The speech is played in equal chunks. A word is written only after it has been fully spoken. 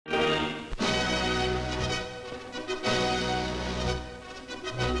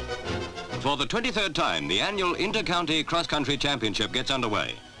For the 23rd time, the annual Inter-County Cross-Country Championship gets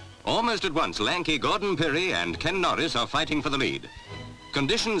underway. Almost at once, lanky Gordon Pirie and Ken Norris are fighting for the lead.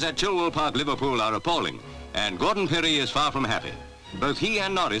 Conditions at Chilwell Park, Liverpool are appalling, and Gordon Pirie is far from happy. Both he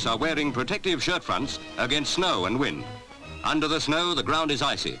and Norris are wearing protective shirt fronts against snow and wind. Under the snow, the ground is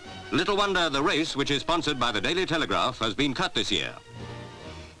icy. Little wonder the race, which is sponsored by the Daily Telegraph, has been cut this year.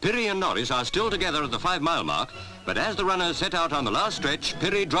 Pirie and Norris are still together at the 5-mile mark, but as the runners set out on the last stretch,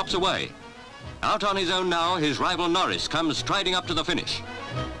 Pirie drops away. Out on his own now, his rival Norris comes striding up to the finish.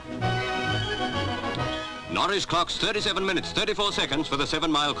 Norris clocks 37 minutes 34 seconds for the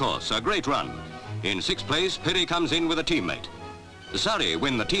 7-mile course, a great run. In 6th place, Pirie comes in with a teammate. Surrey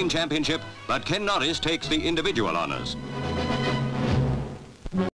win the team championship, but Ken Norris takes the individual honours.